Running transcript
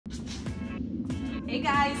Hey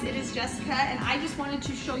guys, it is Jessica, and I just wanted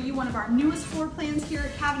to show you one of our newest floor plans here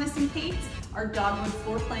at Caviness and Kate's, our Dogwood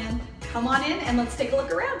floor plan. Come on in and let's take a look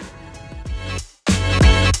around.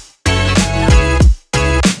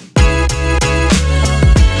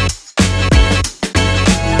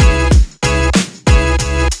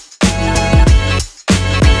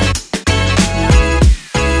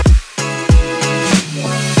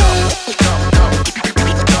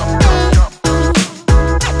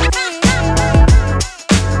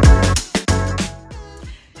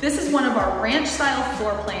 This is one of our ranch style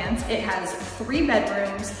floor plans. It has 3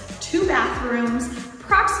 bedrooms, 2 bathrooms,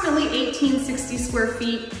 approximately 1860 square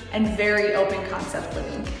feet, and very open concept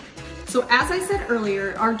living. So as I said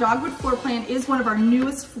earlier, our Dogwood floor plan is one of our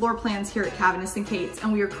newest floor plans here at Caviness and Kate's,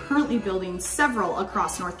 and we are currently building several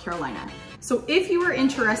across North Carolina. So if you are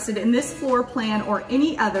interested in this floor plan or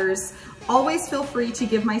any others, always feel free to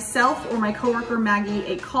give myself or my coworker Maggie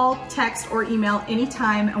a call, text, or email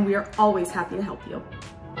anytime, and we are always happy to help you.